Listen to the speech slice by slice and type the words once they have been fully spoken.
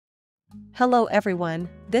Hello everyone,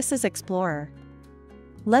 this is Explorer.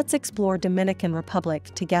 Let's explore Dominican Republic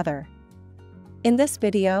together. In this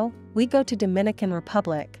video, we go to Dominican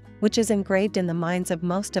Republic, which is engraved in the minds of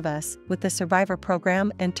most of us with the Survivor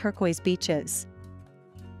program and turquoise beaches.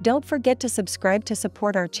 Don't forget to subscribe to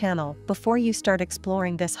support our channel before you start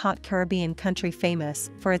exploring this hot Caribbean country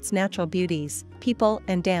famous for its natural beauties, people,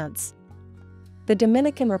 and dance. The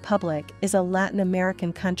Dominican Republic is a Latin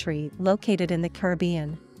American country located in the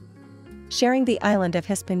Caribbean. Sharing the island of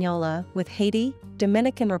Hispaniola with Haiti,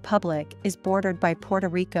 Dominican Republic is bordered by Puerto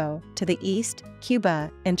Rico to the east, Cuba,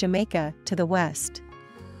 and Jamaica to the west.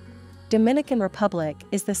 Dominican Republic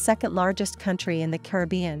is the second largest country in the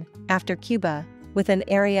Caribbean, after Cuba, with an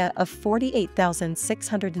area of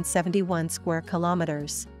 48,671 square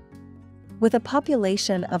kilometers. With a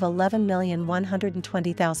population of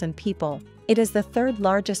 11,120,000 people, it is the third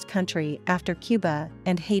largest country after Cuba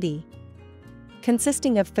and Haiti.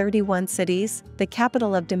 Consisting of 31 cities, the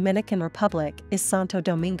capital of Dominican Republic is Santo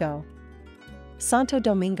Domingo. Santo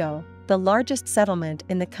Domingo, the largest settlement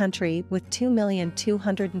in the country with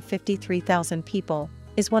 2,253,000 people,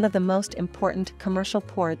 is one of the most important commercial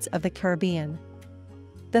ports of the Caribbean.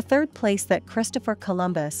 The third place that Christopher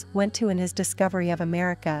Columbus went to in his discovery of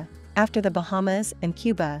America, after the Bahamas and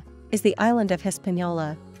Cuba, is the island of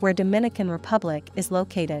Hispaniola, where Dominican Republic is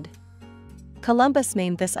located. Columbus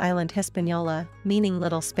named this island Hispaniola, meaning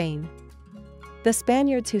Little Spain. The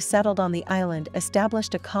Spaniards who settled on the island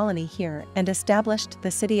established a colony here and established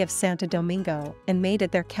the city of Santo Domingo and made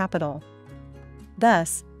it their capital.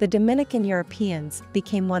 Thus, the Dominican Europeans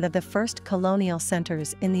became one of the first colonial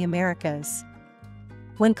centers in the Americas.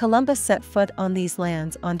 When Columbus set foot on these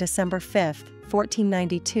lands on December 5,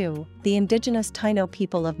 1492, the indigenous Taino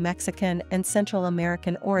people of Mexican and Central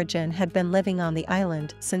American origin had been living on the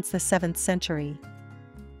island since the 7th century.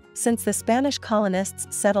 Since the Spanish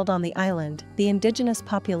colonists settled on the island, the indigenous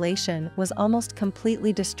population was almost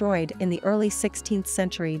completely destroyed in the early 16th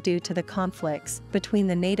century due to the conflicts between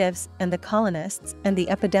the natives and the colonists and the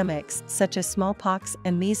epidemics such as smallpox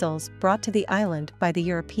and measles brought to the island by the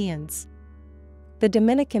Europeans. The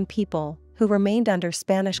Dominican people, who remained under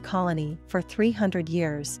Spanish colony for 300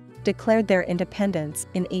 years, declared their independence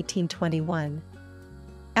in 1821.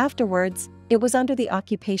 Afterwards, it was under the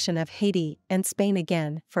occupation of Haiti and Spain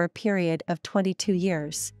again for a period of 22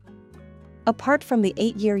 years. Apart from the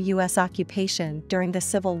 8-year U.S. occupation during the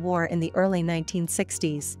Civil War in the early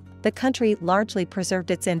 1960s, the country largely preserved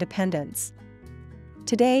its independence.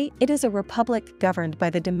 Today, it is a republic governed by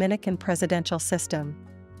the Dominican presidential system.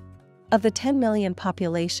 Of the 10 million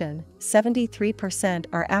population, 73%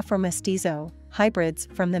 are Afro-Mestizo, hybrids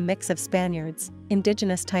from the mix of Spaniards,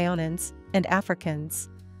 indigenous Taonans, and Africans.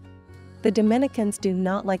 The Dominicans do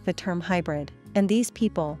not like the term hybrid, and these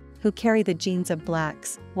people, who carry the genes of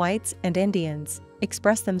blacks, whites, and Indians,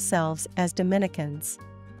 express themselves as Dominicans.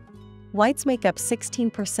 Whites make up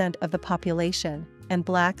 16% of the population, and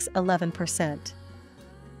blacks 11%.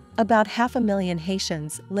 About 500,000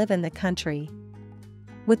 Haitians live in the country.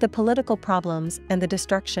 With the political problems and the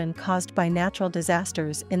destruction caused by natural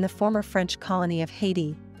disasters in the former French colony of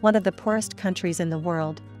Haiti, one of the poorest countries in the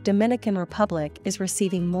world, Dominican Republic is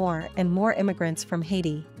receiving more and more immigrants from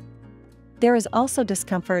Haiti. There is also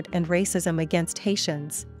discomfort and racism against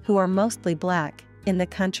Haitians, who are mostly black, in the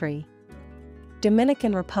country.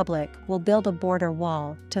 Dominican Republic will build a border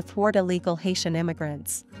wall to thwart illegal Haitian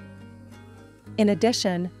immigrants. In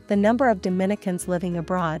addition, the number of Dominicans living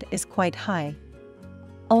abroad is quite high.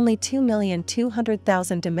 Only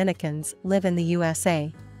 2,200,000 Dominicans live in the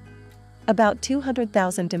USA. About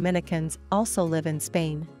 200,000 Dominicans also live in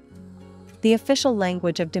Spain. The official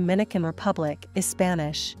language of Dominican Republic is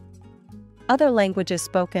Spanish. Other languages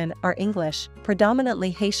spoken are English,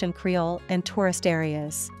 predominantly Haitian Creole, and tourist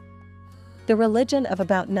areas. The religion of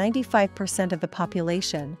about 95% of the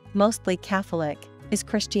population, mostly Catholic, is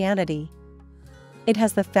Christianity. It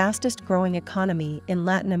has the fastest growing economy in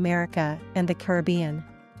Latin America and the Caribbean.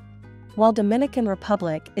 While Dominican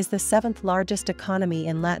Republic is the 7th largest economy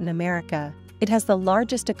in Latin America, it has the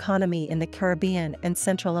largest economy in the Caribbean and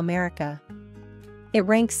Central America. It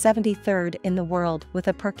ranks 73rd in the world with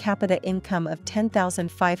a per capita income of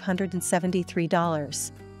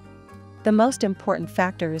 $10,573. The most important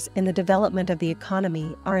factors in the development of the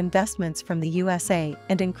economy are investments from the USA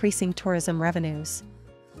and increasing tourism revenues.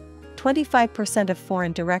 25% of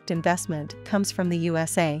foreign direct investment comes from the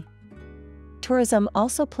USA. Tourism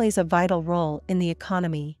also plays a vital role in the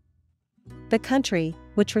economy. The country,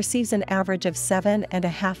 which receives an average of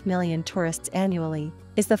 7.5 million tourists annually,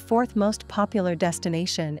 is the 4th most popular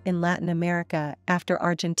destination in Latin America after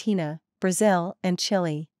Argentina, Brazil, and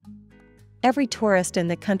Chile. Every tourist in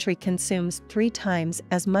the country consumes 3 times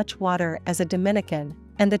as much water as a Dominican,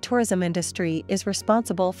 and the tourism industry is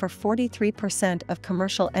responsible for 43% of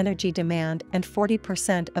commercial energy demand and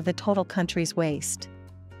 40% of the total country's waste.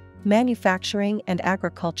 Manufacturing and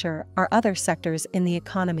agriculture are other sectors in the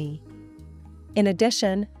economy. In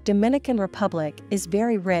addition, Dominican Republic is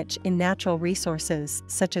very rich in natural resources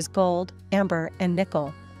such as gold, amber, and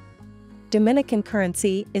nickel. Dominican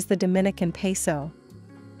currency is the Dominican peso.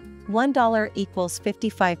 $1 equals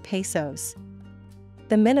 55 pesos.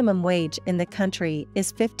 The minimum wage in the country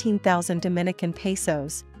is 15,000 Dominican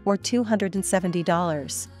pesos, or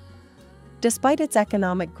 $270. Despite its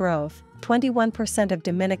economic growth, 21% of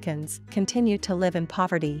Dominicans continue to live in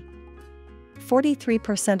poverty.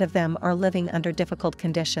 43% of them are living under difficult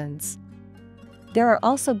conditions. There are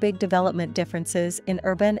also big development differences in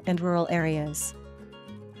urban and rural areas.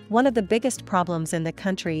 One of the biggest problems in the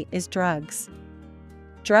country is drugs.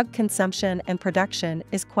 Drug consumption and production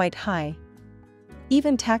is quite high.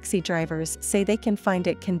 Even taxi drivers say they can find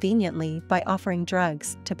it conveniently by offering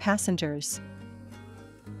drugs to passengers.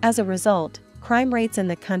 As a result, crime rates in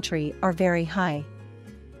the country are very high.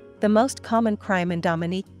 The most common crime in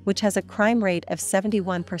Dominique, which has a crime rate of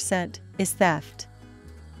 71%, is theft.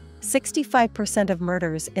 65% of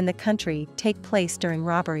murders in the country take place during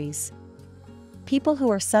robberies. People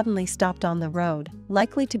who are suddenly stopped on the road,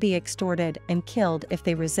 likely to be extorted and killed if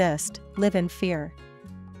they resist, live in fear.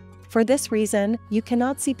 For this reason, you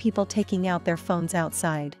cannot see people taking out their phones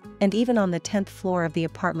outside, and even on the 10th floor of the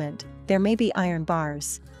apartment, there may be iron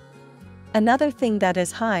bars. Another thing that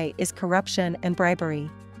is high is corruption and bribery.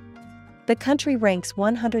 The country ranks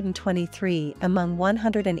 123 among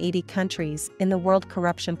 180 countries in the World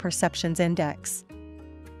Corruption Perceptions Index.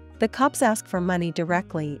 The cops ask for money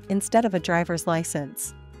directly instead of a driver's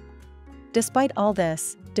license. Despite all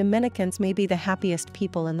this, Dominicans may be the happiest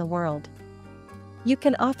people in the world. You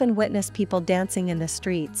can often witness people dancing in the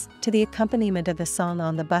streets to the accompaniment of the song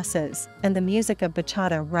on the buses and the music of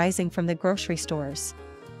bachata rising from the grocery stores.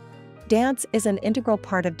 Dance is an integral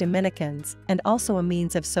part of Dominicans and also a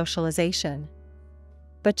means of socialization.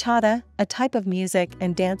 Bachata, a type of music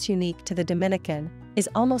and dance unique to the Dominican, is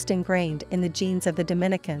almost ingrained in the genes of the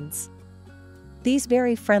Dominicans. These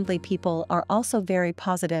very friendly people are also very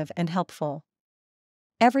positive and helpful.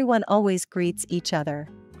 Everyone always greets each other.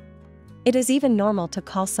 It is even normal to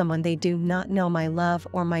call someone they do not know my love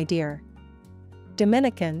or my dear.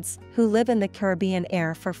 Dominicans, who live in the Caribbean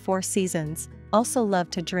air for 4 seasons, also love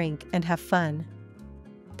to drink and have fun.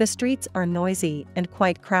 The streets are noisy and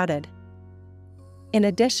quite crowded. In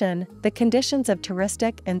addition, the conditions of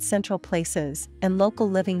touristic and central places and local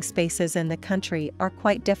living spaces in the country are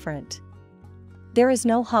quite different. There is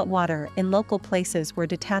no hot water in local places where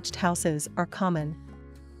detached houses are common.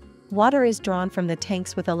 Water is drawn from the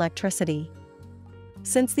tanks with electricity.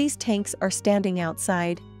 Since these tanks are standing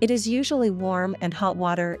outside, it is usually warm and hot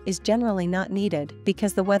water is generally not needed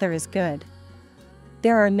because the weather is good.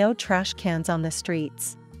 There are no trash cans on the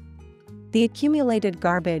streets. The accumulated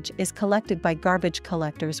garbage is collected by garbage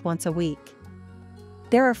collectors once a week.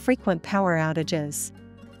 There are frequent power outages.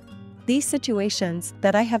 These situations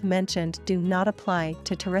that I have mentioned do not apply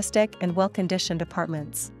to touristic and well-conditioned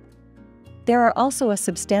apartments. There are also a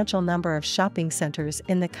substantial number of shopping centers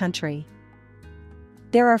in the country.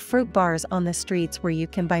 There are fruit bars on the streets where you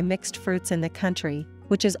can buy mixed fruits in the country,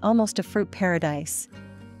 which is almost a fruit paradise.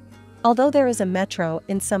 Although there is a metro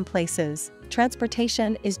in some places,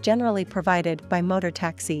 transportation is generally provided by motor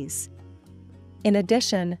taxis. In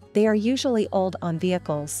addition, they are usually old on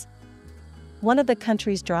vehicles. One of the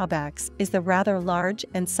country's drawbacks is the rather large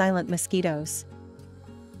and silent mosquitoes.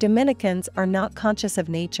 Dominicans are not conscious of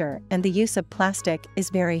nature and the use of plastic is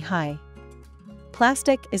very high.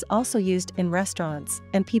 Plastic is also used in restaurants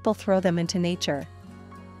and people throw them into nature.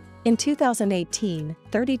 In 2018,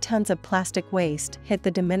 30 tons of plastic waste hit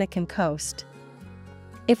the Dominican coast.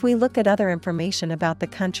 If we look at other information about the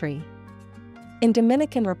country, in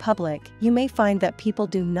Dominican Republic, you may find that people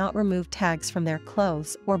do not remove tags from their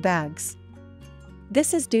clothes or bags.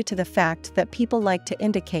 This is due to the fact that people like to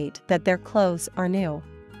indicate that their clothes are new.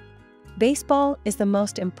 Baseball is the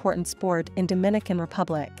most important sport in Dominican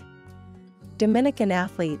Republic. Dominican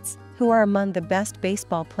athletes, who are among the best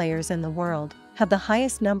baseball players in the world, have the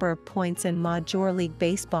highest number of points in Major League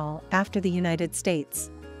Baseball after the United States.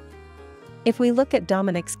 If we look at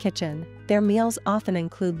Dominic's kitchen, their meals often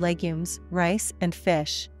include legumes, rice, and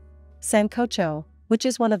fish. Sancocho, which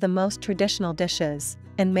is one of the most traditional dishes,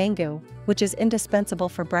 and mango, which is indispensable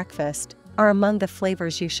for breakfast, are among the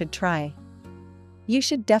flavors you should try. You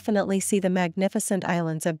should definitely see the magnificent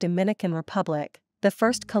islands of Dominican Republic, The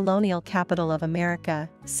first colonial capital of America,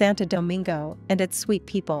 Santo Domingo, and its sweet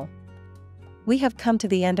people. We have come to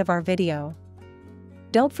the end of our video.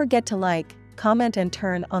 Don't forget to like, comment and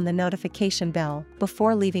turn on the notification bell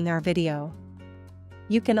before leaving our video.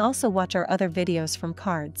 You can also watch our other videos from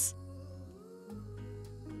cards.